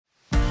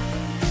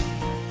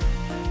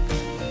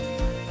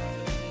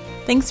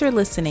Thanks for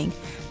listening.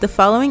 The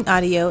following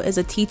audio is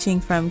a teaching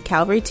from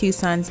Calvary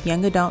Tucson's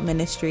young adult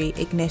ministry,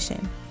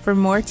 Ignition. For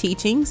more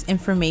teachings,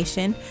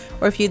 information,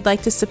 or if you'd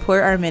like to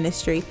support our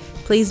ministry,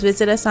 please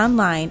visit us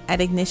online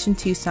at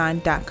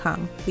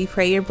ignitiontucson.com. We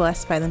pray you're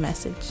blessed by the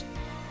message.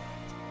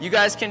 You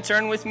guys can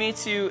turn with me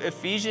to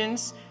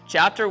Ephesians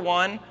chapter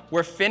 1.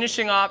 We're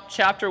finishing up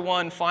chapter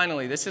 1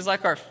 finally. This is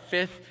like our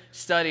fifth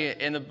study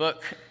in the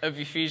book of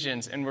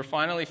Ephesians, and we're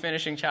finally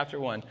finishing chapter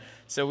 1.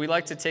 So we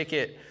like to take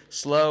it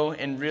slow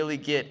and really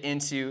get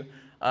into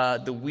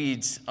the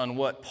weeds on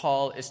what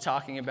Paul is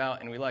talking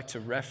about, and we like to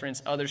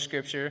reference other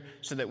scripture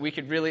so that we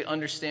could really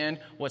understand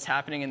what's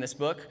happening in this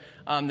book.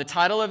 The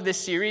title of this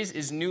series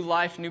is New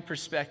Life, New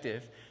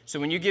Perspective. So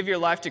when you give your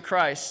life to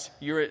Christ,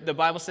 the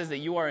Bible says that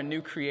you are a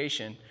new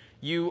creation.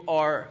 You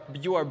are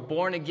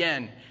born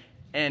again.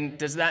 And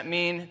does that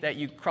mean that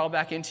you crawl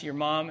back into your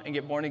mom and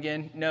get born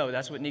again? No,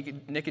 that's what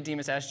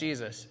Nicodemus asked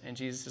Jesus. And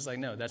Jesus is like,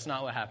 no, that's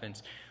not what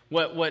happens.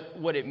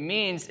 What it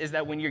means is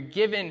that when you're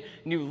given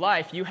new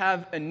life, you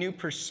have a new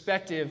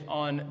perspective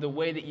on the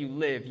way that you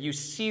live. You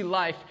see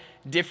life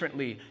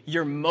differently.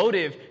 Your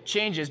motive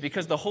changes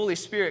because the Holy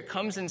Spirit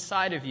comes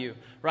inside of you,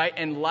 right?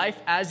 And life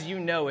as you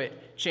know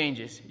it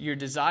changes. Your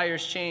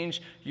desires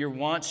change, your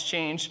wants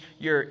change,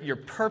 your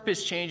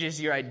purpose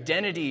changes, your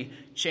identity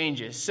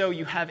changes. So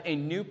you have a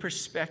new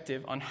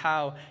perspective on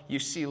how you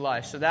see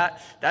life. So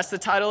that's the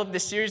title of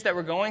this series that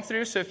we're going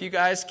through. So if you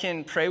guys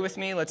can pray with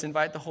me, let's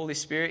invite the Holy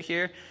Spirit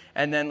here,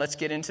 and then let's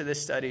get into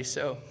this study.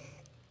 So,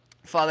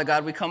 Father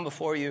God, we come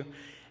before you.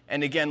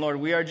 And again, Lord,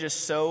 we are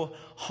just so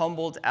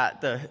humbled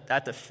at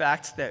the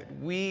fact that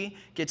we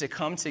get to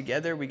come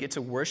together, we get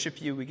to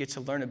worship you, we get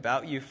to learn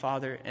about you,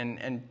 Father,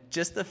 and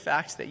just the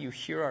fact that you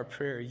hear our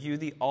prayer, you,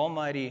 the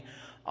almighty,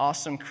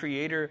 awesome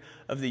creator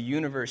of the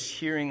universe,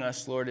 hearing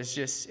us, Lord, is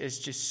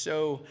just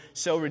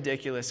so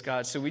ridiculous,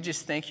 God. So we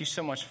just thank you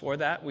so much for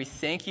that. We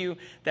thank you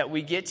that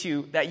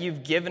that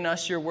you've given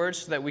us your words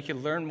so that we could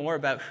learn more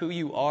about who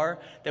you are,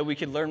 that we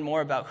could learn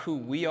more about who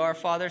we are,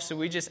 Father. So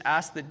we just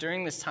ask that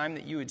during this time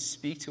that you would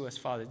speak to us,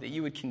 Father, that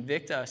you would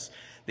convict us,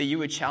 that you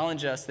would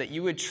challenge us, that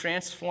you would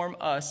transform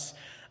us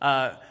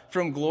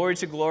from glory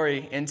to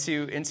glory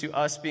into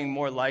us being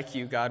more like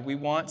you, God. We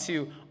want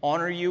to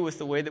honor you with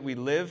the way that we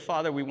live,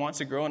 Father. We want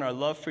to grow in our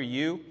love for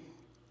you,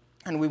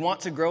 and we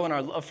want to grow in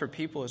our love for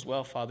people as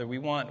well, Father. We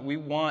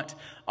want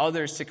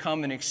others to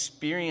come and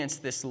experience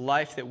this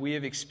life that we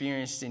have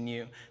experienced in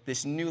you,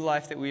 this new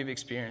life that we have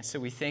experienced. So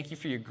we thank you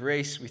for your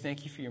grace. We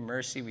thank you for your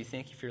mercy. We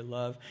thank you for your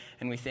love,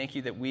 and we thank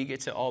you that we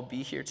get to all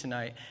be here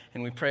tonight.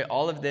 And we pray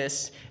all of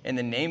this in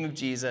the name of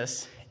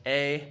Jesus.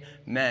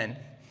 Amen.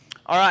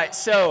 All right,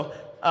 so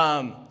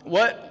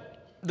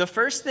the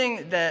first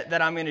thing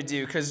that I'm going to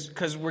do,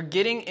 because we're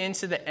getting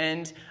into the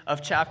end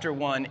of chapter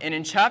 1, and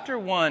in chapter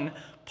 1,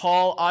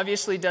 Paul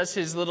obviously does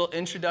his little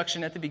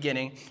introduction at the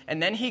beginning,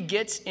 and then he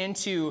gets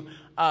into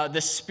the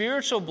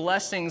spiritual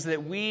blessings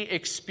that we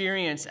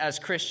experience as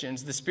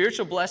Christians, the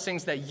spiritual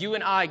blessings that you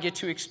and I get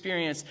to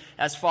experience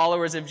as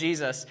followers of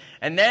Jesus.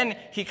 And then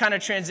he kind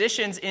of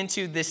transitions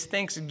into this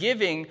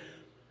thanksgiving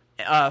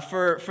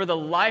for the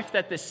life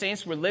that the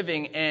saints were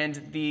living and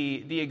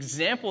the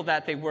example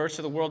that they were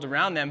to the world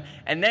around them.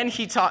 And then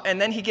he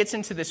gets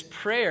into this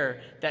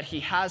prayer that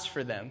he has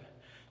for them.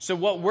 So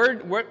what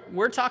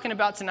we're talking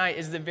about tonight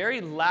is the very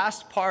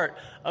last part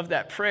of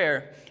that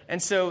prayer.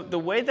 And so the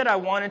way that I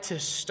wanted to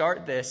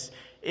start this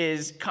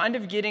is kind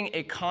of getting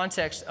a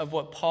context of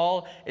what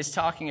Paul is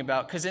talking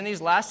about. Because in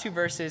these last two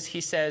verses, he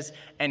says,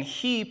 and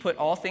he put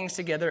all things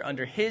together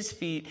under his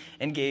feet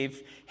and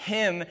gave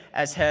him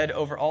as head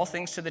over all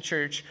things to the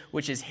church,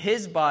 which is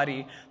his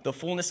body, the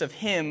fullness of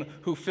him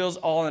who fills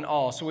all in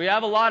all. So we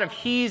have a lot of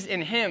he's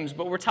and hims,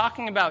 but we're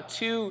talking about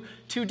two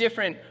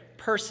different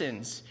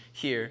persons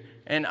here.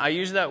 And I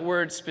use that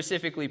word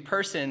specifically,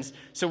 persons.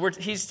 So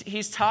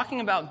he's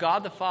talking about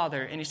God the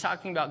Father, and he's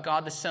talking about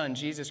God the Son,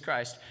 Jesus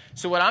Christ.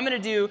 So what I'm going to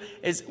do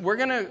is we're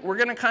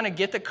gonna kind of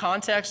get the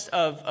context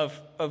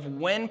of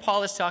when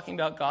Paul is talking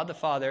about God the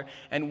Father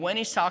and when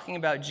he's talking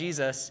about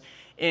Jesus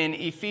in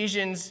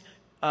Ephesians,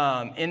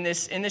 in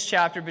this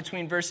chapter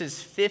between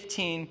verses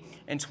 15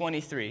 and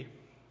 23.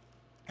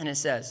 And it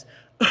says,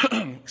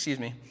 excuse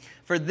me,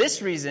 for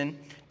this reason,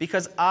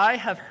 because I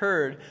have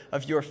heard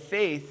of your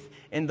faith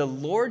in the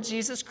Lord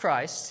Jesus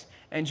Christ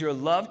and your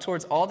love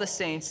towards all the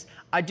saints,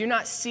 I do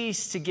not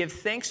cease to give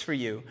thanks for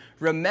you,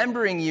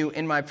 remembering you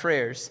in my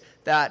prayers,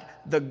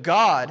 that the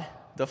God,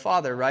 the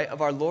Father, right, of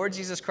our Lord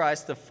Jesus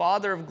Christ, the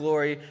Father of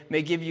glory,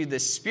 may give you the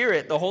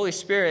Spirit, the Holy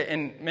Spirit,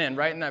 and man,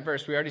 right in that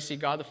verse, we already see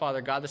God the Father,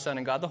 God the Son,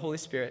 and God the Holy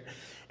Spirit,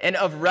 and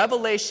of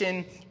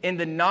revelation in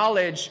the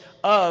knowledge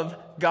of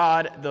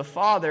God the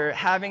Father,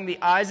 having the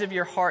eyes of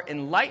your heart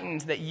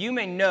enlightened, that you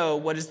may know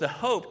what is the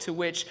hope to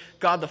which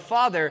God the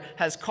Father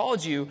has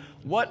called you,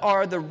 what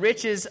are the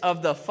riches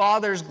of the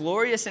Father's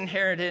glorious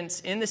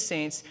inheritance in the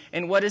saints,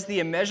 and what is the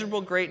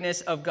immeasurable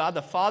greatness of God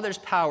the Father's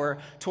power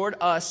toward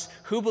us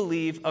who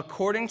believe,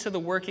 according to the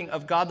working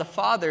of God the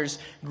Father's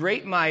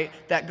great might,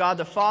 that God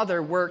the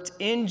Father worked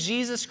in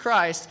Jesus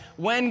Christ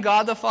when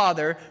God the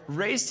Father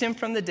raised him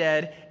from the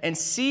dead and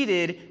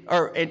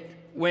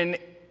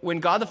when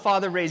God the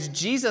Father raised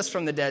Jesus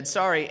from the dead,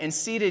 and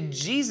seated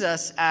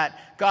Jesus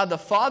at God the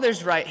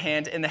Father's right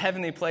hand in the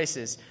heavenly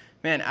places.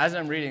 Man, as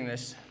I'm reading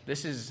this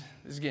is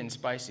getting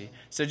spicy.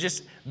 So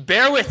just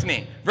bear with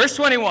me. Verse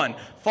 21,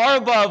 far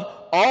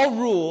above all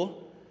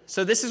rule.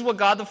 So this is what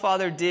God the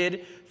Father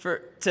did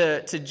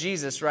to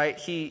Jesus, right?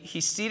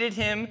 He seated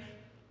him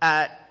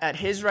at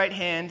his right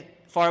hand,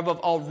 far above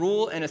all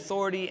rule and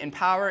authority and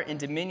power and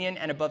dominion,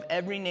 and above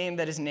every name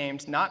that is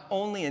named, not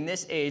only in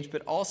this age,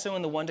 but also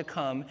in the one to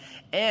come.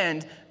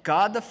 And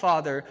God the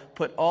Father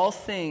put all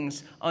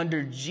things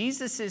under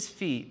Jesus'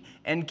 feet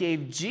and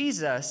gave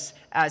Jesus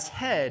as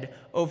head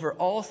over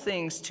all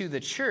things to the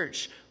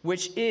church,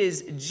 which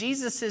is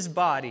Jesus'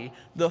 body,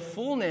 the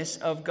fullness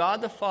of God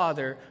the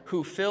Father,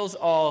 who fills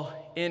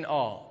all in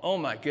all. Oh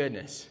my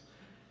goodness.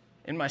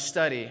 In my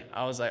study,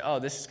 I was like, oh,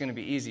 this is going to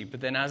be easy.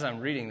 But then as I'm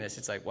reading this,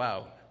 it's like,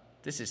 wow,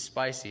 this is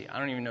spicy. I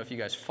don't even know if you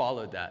guys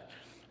followed that.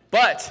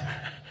 But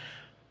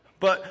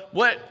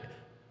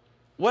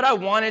what I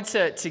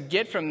wanted to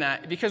get from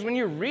that, because when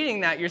you're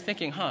reading that, you're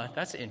thinking,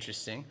 that's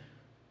interesting.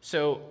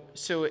 So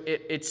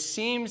it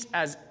seems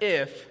as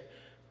if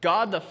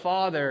God the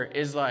Father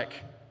is like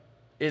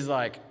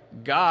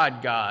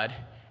God,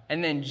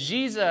 and then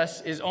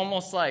Jesus is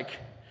almost like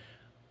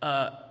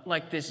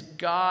this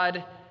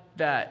God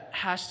that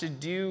has to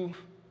do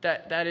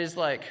that is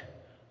like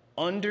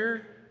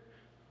under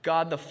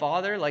God the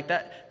Father. Like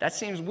that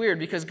seems weird,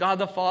 because God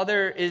the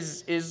Father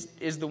is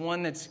the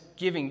one that's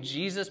giving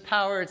Jesus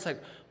power. It's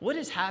like, what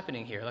is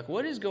happening here? Like,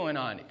 what is going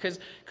on?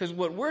 Because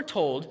what we're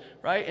told,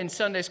 right, in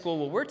Sunday school,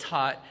 what we're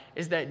taught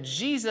is that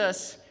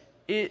Jesus,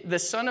 the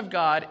Son of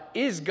God,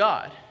 is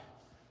God,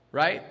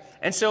 right?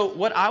 And so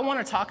what I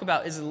want to talk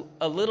about is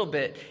a little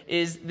bit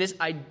is this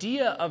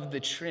idea of the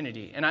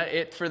Trinity. And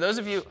for those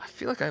of you, I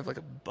feel like I have like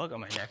a bug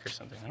on my neck or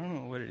something. I don't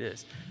know what it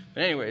is.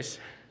 But anyways,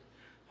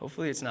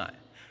 hopefully it's not.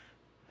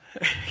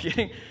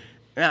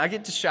 I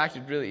get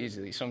distracted really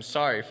easily, so I'm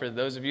sorry for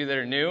those of you that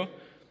are new.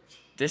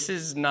 This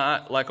is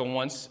not like a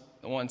once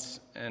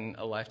in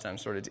a lifetime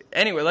sort of deal.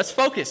 Anyway, let's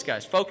focus,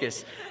 guys.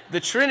 Focus.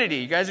 The Trinity.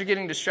 You guys are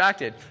getting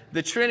distracted.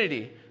 The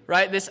Trinity,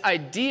 right? This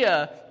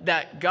idea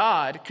that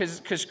God,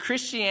 because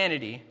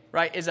Christianity,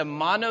 right, is a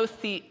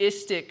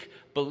monotheistic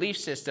belief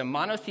system.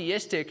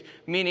 Monotheistic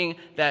meaning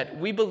that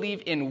we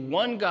believe in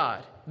one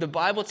God. The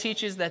Bible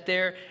teaches that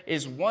there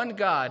is one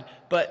God,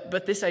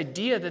 but this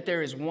idea that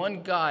there is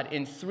one God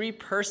in three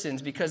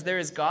persons, because there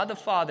is God the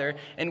Father,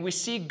 and we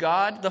see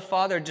God the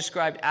Father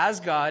described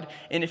as God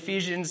in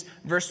Ephesians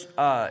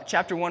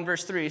chapter 1,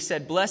 verse 3,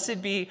 said,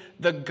 "Blessed be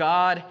the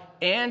God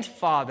and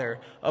Father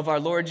of our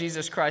Lord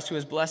Jesus Christ, who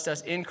has blessed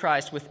us in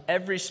Christ with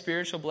every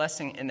spiritual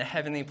blessing in the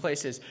heavenly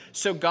places."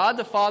 So God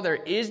the Father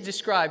is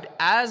described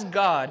as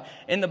God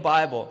in the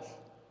Bible.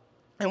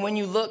 And when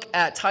you look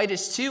at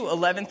Titus 2,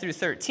 11 through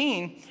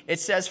 13, it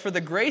says, "For the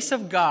grace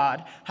of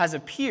God has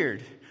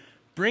appeared,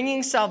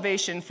 bringing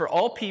salvation for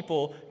all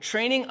people,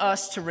 training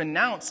us to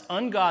renounce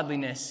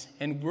ungodliness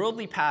and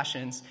worldly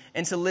passions,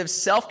 and to live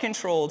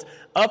self-controlled,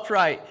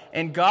 upright,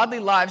 and godly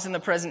lives in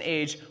the present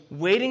age,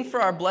 waiting for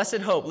our blessed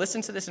hope."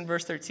 Listen to this in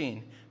verse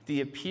 13.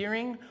 "The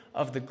appearing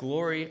of the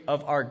glory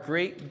of our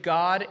great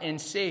God and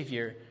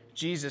Savior,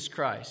 Jesus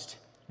Christ."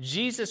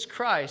 Jesus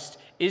Christ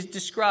is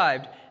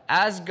described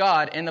as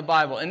God in the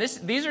Bible. And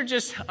these are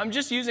I'm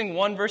just using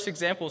one verse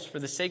examples for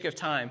the sake of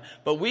time,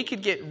 but we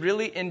could get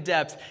really in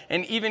depth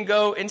and even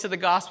go into the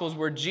Gospels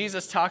where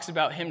Jesus talks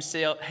about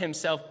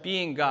himself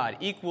being God,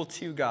 equal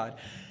to God.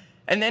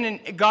 And then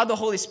in God the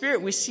Holy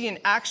Spirit, we see in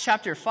Acts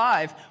chapter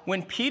 5,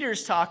 when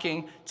Peter's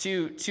talking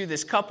to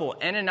this couple,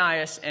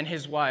 Ananias and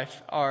his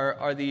wife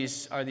are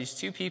these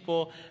two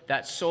people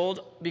that sold,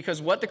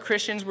 because what the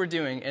Christians were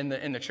doing in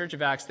the church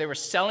of Acts, they were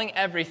selling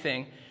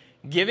everything,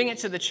 giving it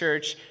to the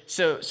church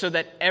so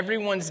that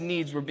everyone's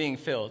needs were being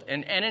filled.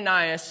 And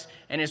Ananias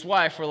and his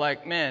wife were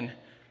like, man,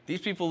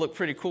 these people look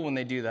pretty cool when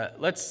they do that.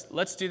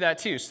 Let's do that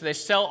too. So they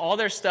sell all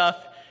their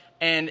stuff,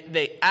 and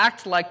they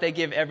act like they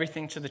give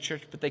everything to the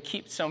church, but they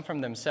keep some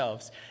from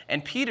themselves.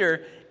 And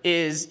Peter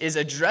is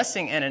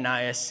addressing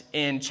Ananias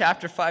in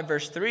chapter 5,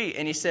 verse 3,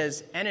 and he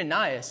says,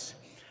 "Ananias,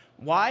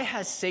 why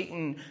has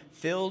Satan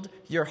filled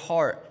your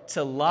heart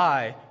to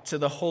lie to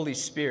the Holy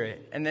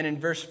Spirit?" And then in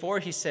verse 4,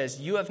 he says,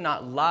 "You have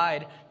not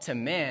lied to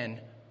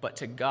man, but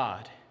to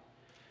God."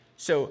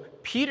 So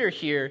Peter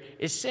here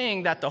is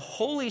saying that the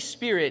Holy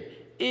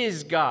Spirit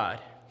is God.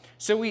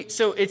 So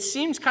it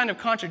seems kind of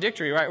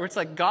contradictory, right? Where it's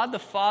like God the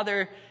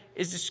Father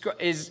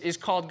is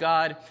called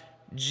God,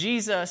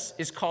 Jesus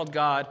is called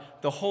God,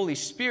 the Holy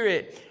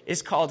Spirit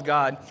is called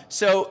God.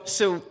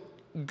 So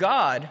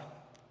God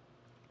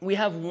we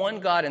have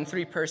one God in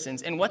three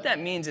persons. And what that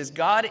means is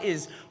God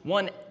is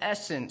one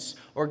essence,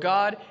 or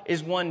God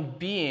is one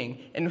being.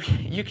 And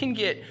you can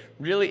get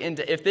really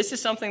into, if this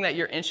is something that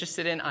you're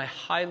interested in, I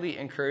highly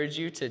encourage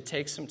you to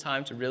take some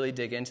time to really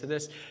dig into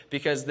this,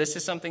 because this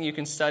is something you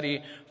can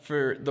study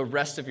for the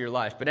rest of your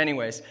life. But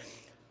anyways,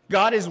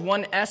 God is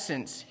one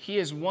essence. He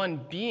is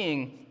one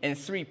being in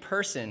three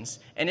persons.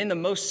 And in the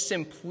most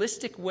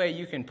simplistic way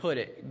you can put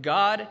it,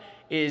 God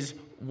is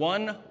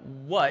one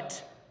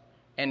what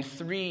and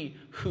three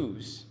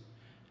whos.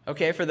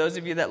 Okay, for those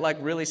of you that like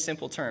really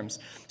simple terms.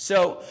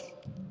 So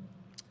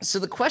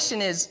the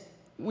question is,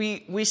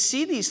 we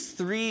see these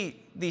three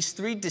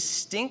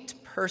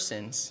distinct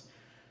persons.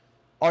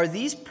 Are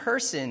these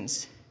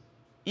persons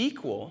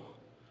equal,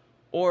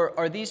 or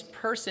are these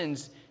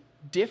persons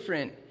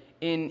different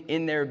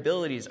in their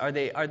abilities? Are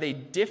they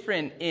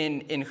different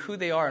in who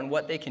they are and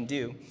what they can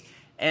do?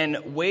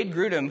 And Wade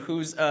Grudem,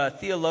 who's a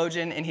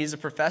theologian and he's a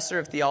professor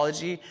of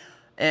theology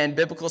and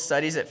biblical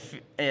studies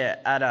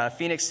at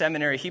Phoenix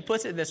Seminary, he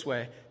puts it this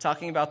way,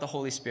 talking about the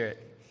Holy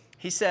Spirit.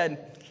 He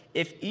said,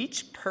 if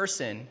each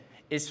person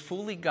is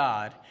fully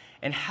God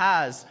and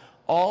has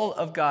all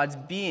of God's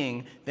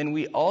being, then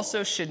we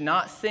also should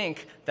not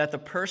think that the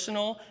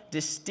personal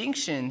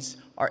distinctions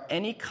are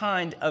any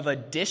kind of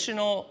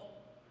additional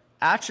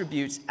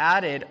attributes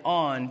added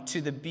on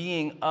to the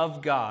being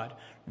of God.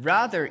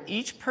 Rather,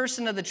 each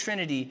person of the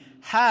Trinity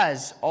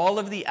has all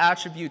of the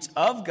attributes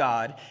of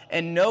God,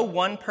 and no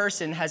one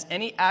person has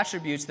any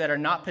attributes that are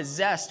not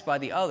possessed by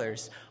the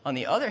others. On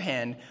the other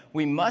hand,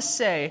 we must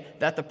say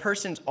that the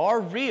persons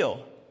are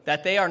real,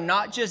 that they are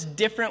not just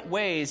different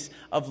ways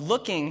of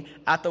looking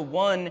at the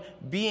one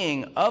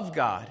being of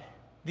God.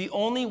 The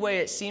only way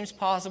it seems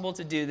possible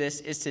to do this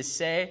is to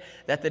say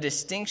that the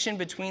distinction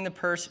between the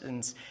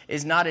persons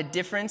is not a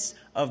difference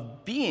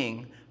of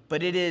being,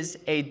 but it is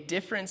a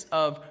difference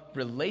of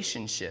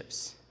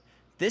relationships.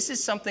 This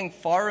is something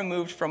far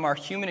removed from our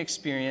human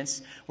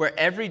experience, where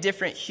every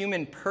different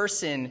human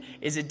person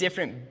is a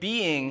different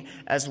being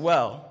as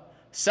well.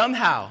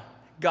 Somehow,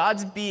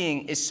 God's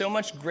being is so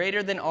much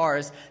greater than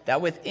ours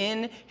that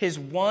within his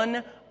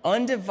one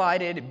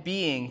undivided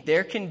being,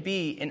 there can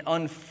be an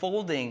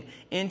unfolding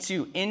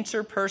into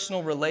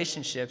interpersonal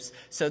relationships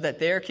so that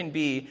there can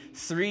be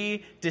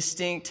three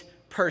distinct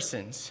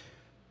persons.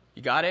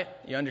 You got it?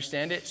 You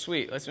understand it?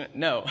 Sweet.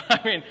 No. I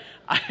mean,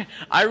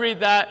 I read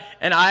that,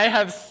 and I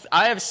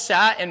have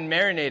sat and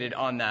marinated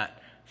on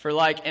that for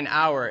like an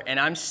hour, and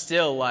I'm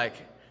still like,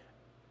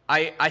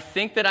 I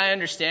think that I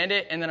understand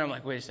it, and then I'm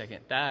like, wait a second,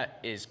 that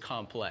is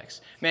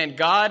complex. Man,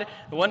 God,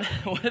 one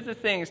of the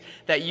things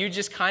that you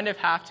just kind of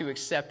have to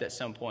accept at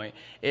some point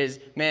is,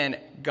 man,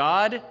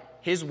 God,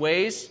 his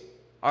ways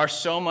are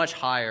so much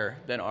higher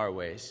than our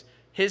ways.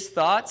 His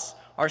thoughts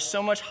are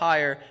so much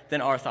higher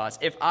than our thoughts.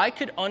 If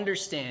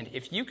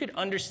you could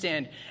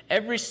understand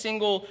every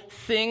single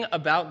thing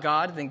about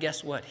God, then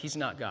guess what? He's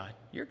not God.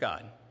 You're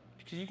God,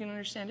 because you can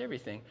understand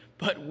everything.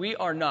 But we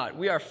are not.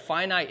 We are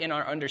finite in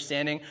our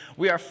understanding.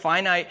 We are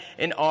finite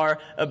in our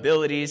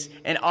abilities.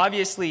 And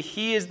obviously,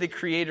 he is the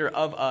creator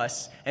of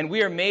us. And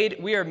we are made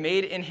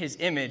in his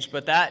image,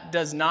 but that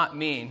does not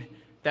mean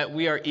that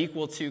we are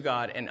equal to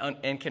God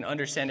and can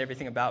understand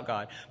everything about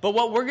God. But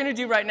what we're going to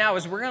do right now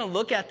is we're going to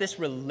look at this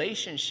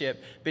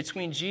relationship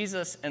between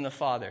Jesus and the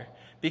Father.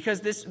 Because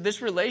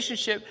this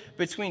relationship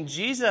between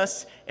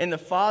Jesus and the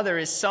Father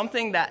is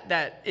something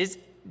that is,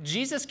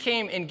 Jesus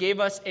came and gave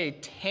us a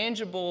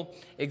tangible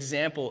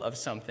example of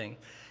something.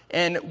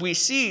 And we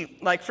see,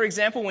 like, for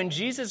example, when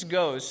Jesus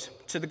goes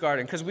to the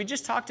garden, because we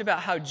just talked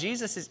about how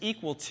Jesus is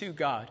equal to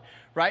God,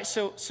 right?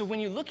 So when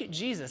you look at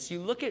Jesus, you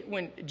look at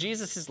when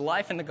Jesus'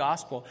 life in the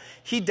gospel,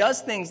 he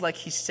does things like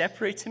he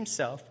separates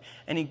himself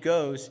and he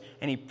goes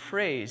and he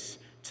prays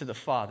to the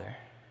Father.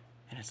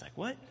 And it's like,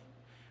 what?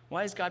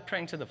 Why is God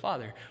praying to the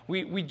Father?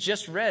 We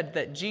just read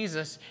that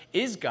Jesus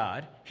is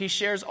God. He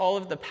shares all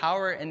of the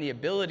power and the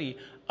ability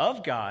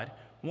of God.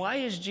 Why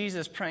is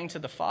Jesus praying to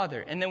the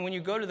Father? And then when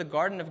you go to the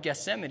Garden of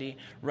Gethsemane,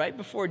 right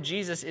before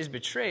Jesus is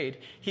betrayed,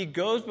 he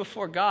goes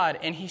before God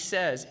and he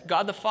says,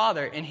 God the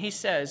Father, and he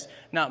says,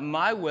 not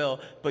my will,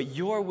 but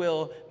your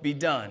will be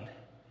done.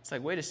 It's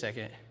like, wait a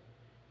second.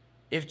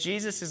 If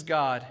Jesus is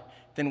God,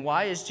 then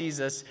why is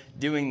Jesus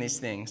doing these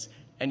things?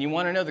 And you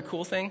want to know the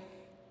cool thing?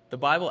 The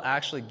Bible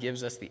actually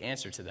gives us the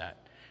answer to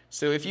that.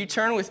 So if you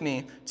turn with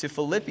me to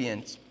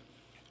Philippians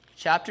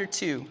chapter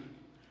 2,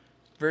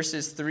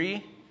 verses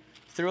 3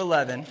 through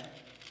 11.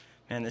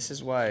 Man, this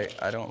is why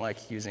I don't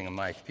like using a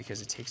mic,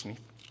 because it takes me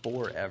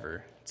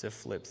forever to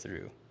flip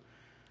through.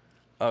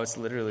 Oh, it's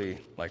literally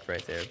like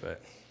right there,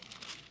 but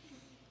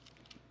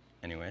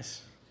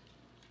anyways.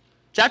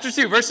 Chapter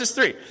 2, verses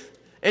 3.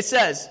 It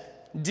says,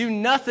 do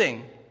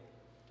nothing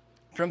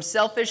from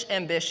selfish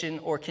ambition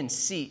or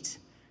conceit,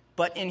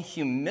 but in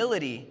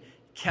humility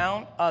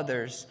count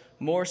others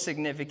more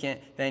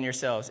significant than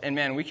yourselves. And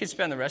man, we could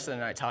spend the rest of the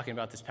night talking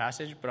about this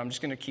passage, but I'm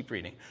just going to keep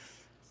reading.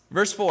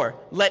 Verse 4,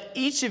 let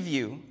each of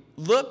you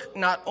look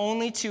not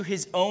only to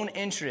his own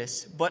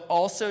interests, but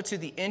also to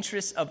the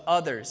interests of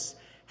others.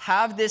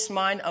 Have this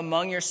mind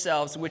among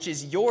yourselves, which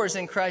is yours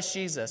in Christ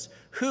Jesus,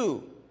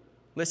 who,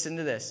 listen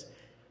to this,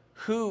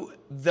 who,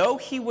 though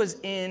he was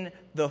in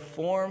the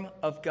form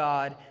of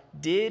God,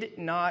 did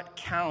not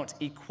count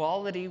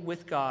equality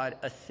with God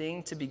a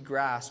thing to be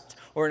grasped,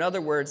 or in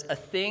other words, a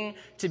thing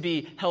to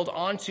be held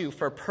onto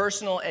for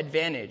personal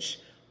advantage.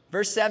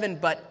 Verse 7,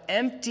 but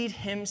emptied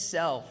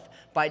himself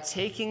by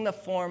taking the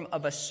form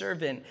of a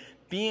servant,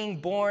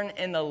 being born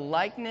in the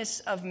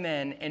likeness of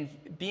men, and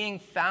being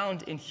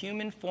found in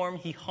human form,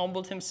 he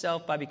humbled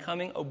himself by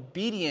becoming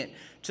obedient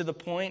to the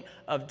point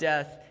of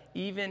death,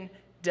 even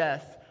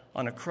death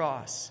on a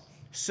cross.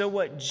 So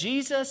what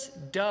Jesus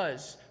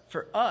does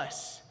for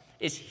us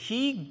is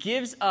he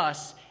gives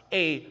us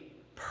a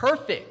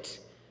perfect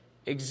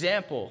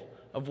example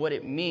of what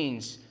it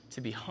means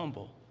to be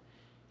humble.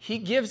 He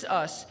gives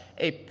us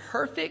a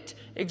perfect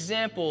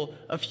example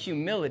of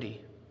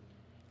humility.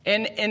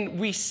 And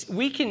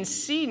we can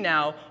see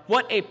now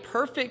what a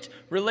perfect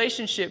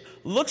relationship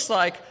looks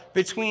like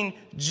between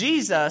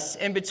Jesus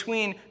and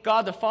between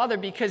God the Father,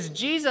 because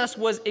Jesus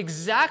was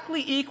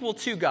exactly equal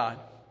to God,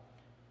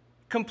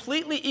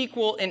 completely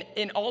equal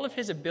in all of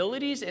his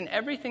abilities and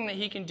everything that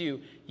he can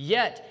do,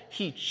 yet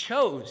he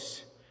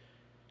chose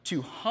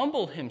to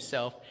humble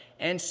himself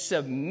and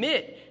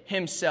submit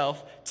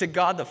himself to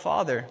God the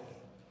Father.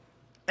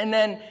 And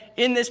then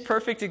in this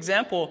perfect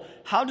example,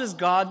 how does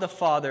God the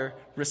Father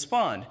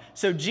respond?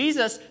 So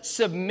Jesus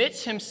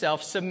submits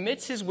himself,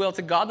 submits his will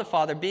to God the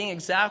Father, being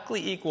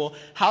exactly equal.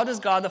 How does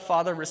God the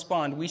Father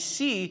respond? We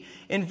see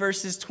in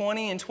verses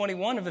 20 and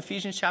 21 of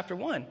Ephesians chapter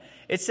 1.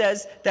 It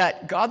says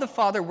that God the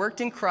Father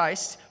worked in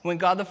Christ when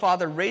God the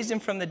Father raised him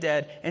from the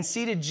dead and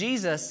seated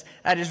Jesus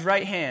at his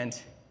right hand.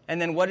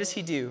 And then what does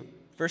he do?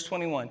 Verse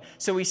 21,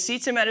 so he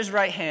seats him at his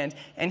right hand,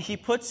 and he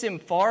puts him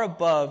far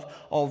above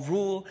all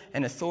rule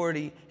and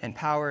authority and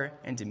power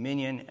and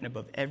dominion, and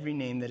above every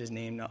name that is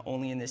named, not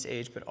only in this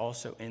age, but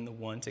also in the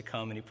one to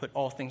come. And he put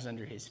all things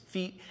under his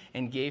feet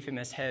and gave him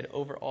as head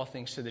over all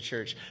things to the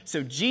church.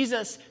 So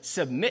Jesus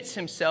submits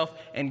himself,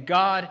 and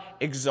God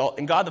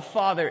the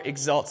Father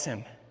exalts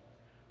him.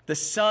 The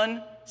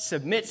Son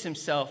submits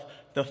himself,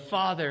 the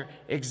Father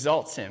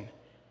exalts him.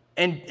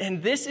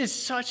 And this is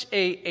such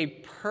a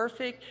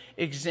perfect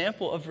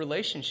example of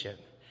relationship.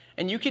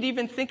 And you could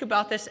even think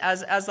about this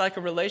as like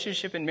a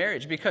relationship in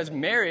marriage, because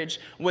marriage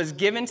was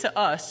given to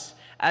us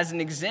as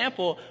an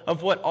example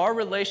of what our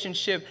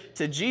relationship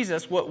to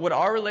Jesus, what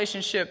our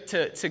relationship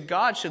to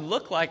God should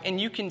look like. And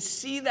you can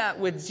see that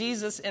with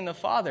Jesus and the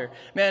Father.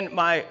 Man,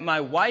 my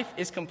wife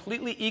is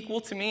completely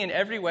equal to me in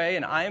every way,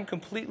 and I am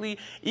completely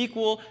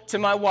equal to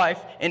my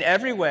wife in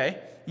every way.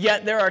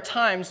 Yet there are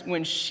times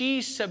when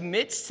she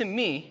submits to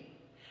me,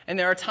 and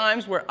there are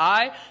times where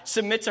I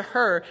submit to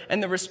her,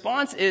 and the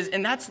response is,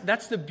 and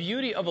that's the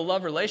beauty of a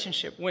love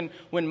relationship.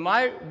 When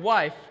my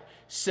wife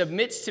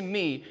submits to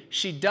me,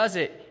 she does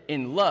it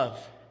in love.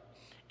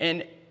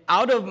 And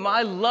out of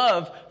my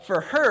love for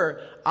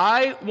her,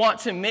 I want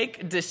to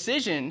make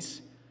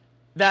decisions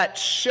that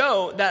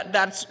show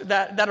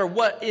that are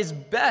what is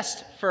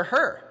best for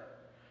her.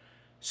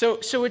 So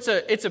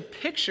it's a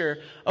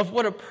picture of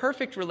what a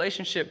perfect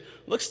relationship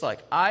looks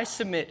like. I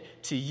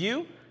submit to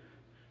you.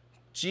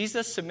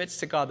 Jesus submits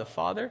to God the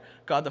Father.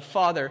 God the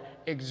Father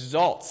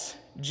exalts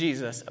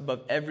Jesus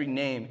above every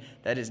name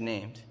that is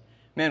named.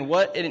 Man,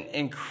 what an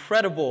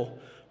incredible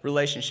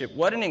relationship.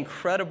 What an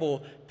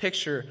incredible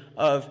picture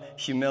of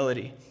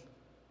humility.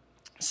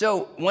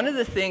 So one of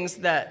the things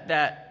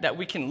that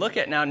we can look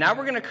at now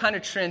we're going to kind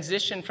of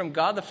transition from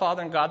God the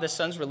Father and God the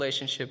Son's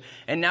relationship,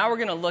 and now we're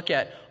going to look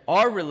at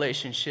our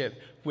relationship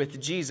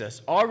with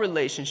Jesus, our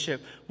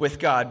relationship with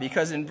God.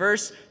 Because in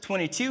verse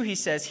 22, he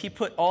says, he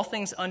put all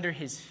things under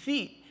his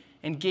feet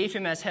and gave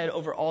him as head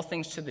over all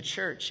things to the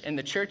church. And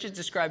the church is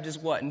described as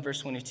what in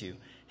verse 22?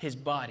 His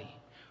body,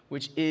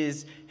 which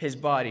is his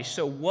body.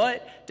 So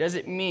what does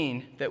it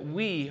mean that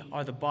we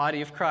are the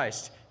body of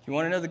Christ? You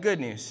want to know the good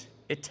news?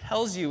 It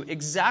tells you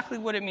exactly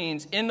what it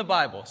means in the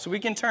Bible. So we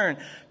can turn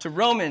to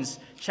Romans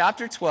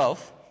chapter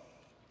 12,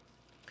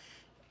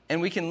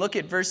 and we can look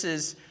at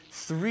verses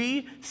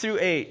 3 through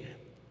 8.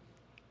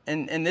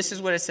 And this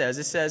is what it says.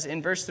 It says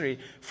in verse 3,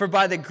 for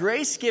by the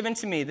grace given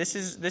to me, this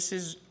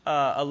is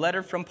a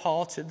letter from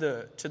Paul to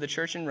the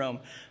church in Rome.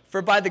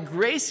 For by the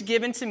grace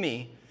given to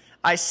me,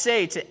 I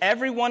say to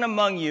everyone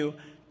among you,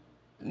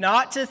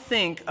 not to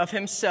think of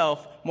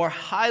himself more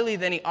highly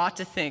than he ought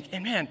to think.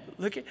 And man,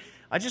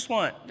 I just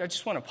want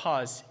to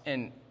pause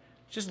and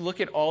just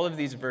look at all of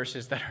these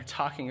verses that are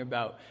talking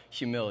about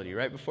humility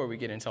right before we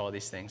get into all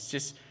these things.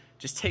 Just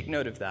take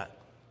note of that.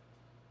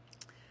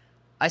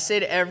 I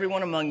say to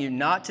everyone among you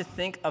not to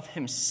think of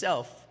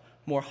himself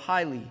more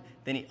highly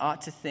than he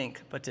ought to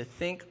think, but to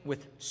think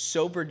with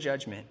sober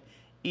judgment,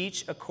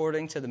 each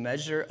according to the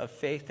measure of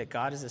faith that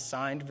God has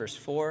assigned. Verse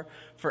 4,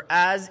 for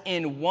as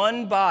in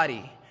one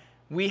body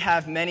we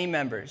have many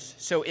members.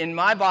 So in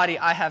my body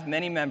I have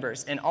many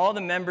members, and all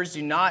the members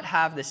do not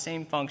have the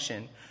same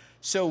function.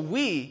 So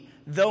we,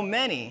 though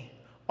many,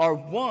 are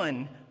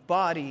one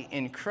body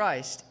in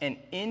Christ and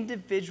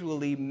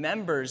individually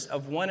members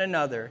of one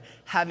another,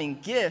 having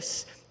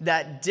gifts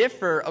that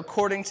differ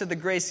according to the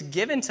grace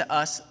given to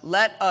us,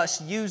 let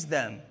us use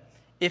them.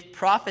 If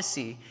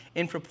prophecy,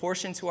 in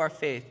proportion to our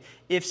faith.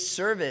 If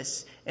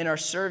service, in our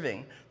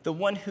serving. The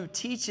one who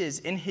teaches,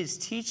 in his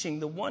teaching.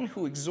 The one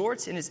who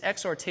exhorts, in his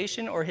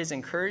exhortation or his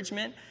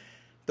encouragement.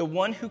 The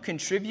one who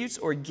contributes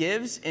or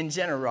gives in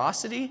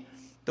generosity.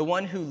 The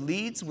one who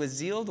leads with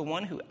zeal. The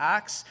one who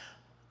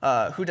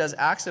does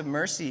acts of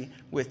mercy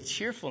with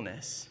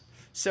cheerfulness.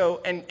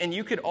 So, and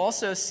you could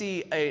also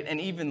see an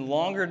even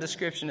longer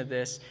description of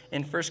this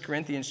in 1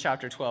 Corinthians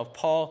chapter 12.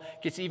 Paul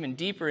gets even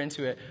deeper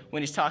into it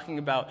when he's talking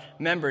about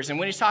members. And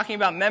when he's talking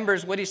about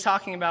members, what he's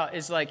talking about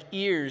is like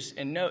ears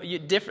and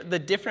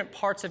the different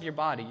parts of your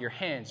body, your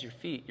hands, your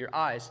feet, your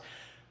eyes.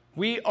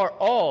 We are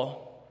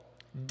all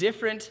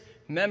different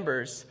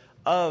members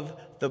of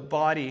the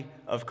body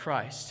of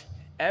Christ.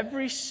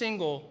 Every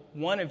single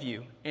one of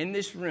you in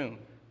this room,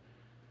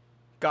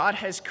 God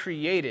has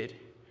created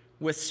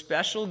with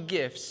special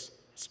gifts.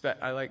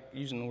 I like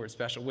using the word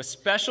special. With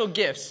special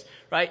gifts,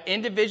 right?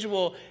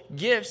 Individual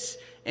gifts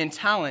and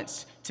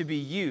talents to be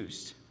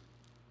used.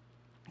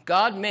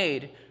 God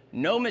made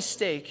no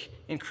mistake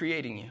in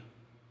creating you.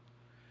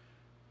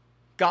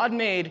 God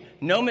made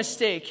no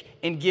mistake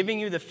in giving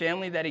you the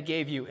family that he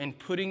gave you and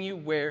putting you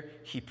where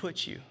he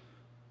put you.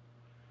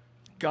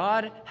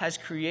 God has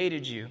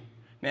created you,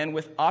 man,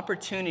 with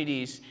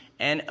opportunities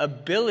and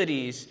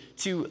abilities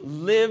to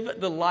live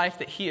the life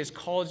that he has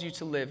called you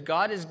to live.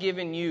 God has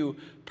given you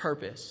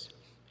purpose.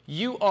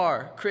 You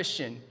are,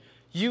 Christian,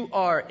 you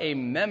are a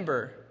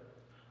member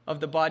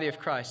of the body of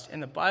Christ.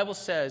 And the Bible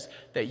says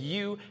that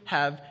you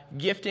have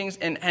giftings.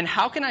 And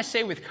how can I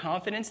say with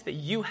confidence that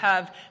you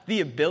have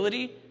the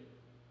ability?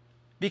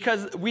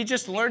 Because we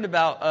just learned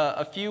about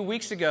a few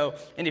weeks ago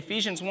in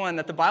Ephesians 1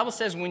 that the Bible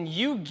says when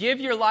you give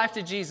your life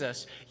to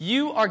Jesus,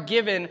 you are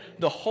given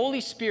the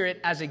Holy Spirit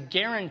as a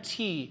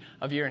guarantee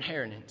of your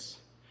inheritance.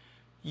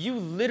 You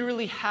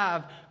literally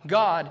have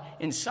God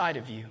inside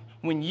of you.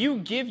 When you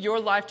give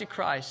your life to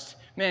Christ,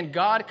 man,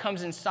 God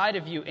comes inside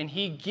of you and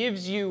he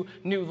gives you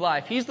new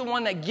life. He's the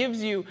one that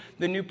gives you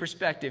the new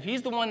perspective.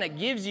 He's the one that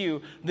gives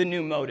you the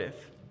new motive.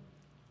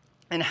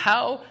 And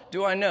how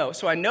do I know?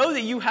 So I know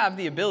that you have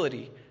the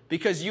ability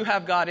because you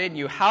have God in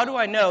you. How do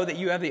I know that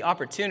you have the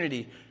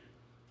opportunity?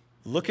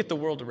 Look at the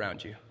world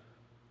around you.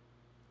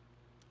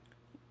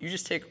 You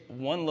just take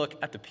one look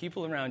at the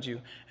people around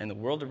you and the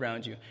world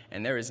around you,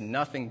 and there is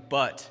nothing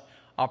but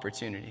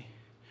opportunity.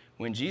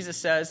 When Jesus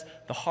says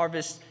the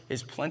harvest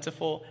is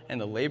plentiful and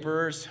the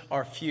laborers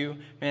are few,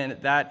 man,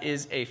 that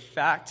is a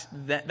fact.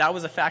 That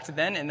was a fact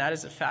then, and that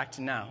is a fact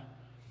now.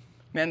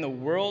 Man, the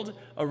world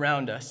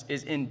around us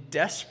is in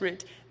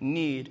desperate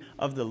need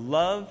of the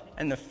love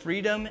and the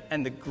freedom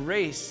and the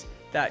grace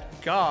that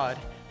God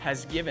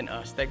has given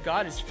us, that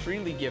God has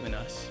freely given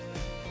us.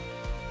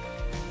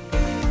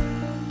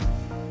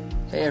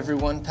 Hey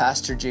everyone,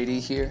 Pastor JD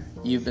here.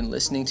 You've been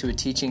listening to a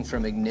teaching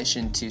from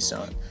Ignition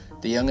Tucson,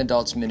 the young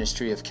adults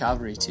ministry of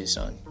Calvary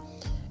Tucson.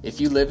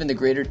 If you live in the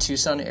greater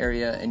Tucson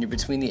area and you're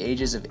between the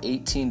ages of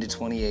 18 to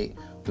 28,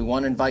 we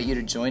want to invite you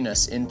to join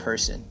us in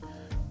person.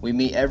 We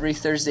meet every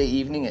Thursday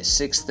evening at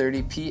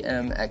 6:30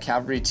 p.m. at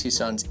Calvary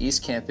Tucson's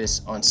East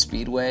Campus on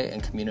Speedway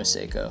and Camino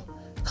Seco.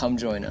 Come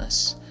join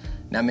us.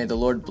 Now may the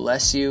Lord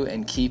bless you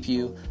and keep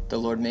you. The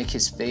Lord make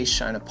his face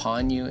shine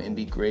upon you and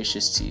be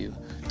gracious to you.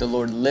 The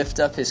Lord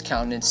lift up his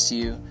countenance to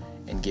you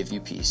and give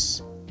you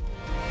peace.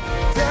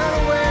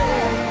 Down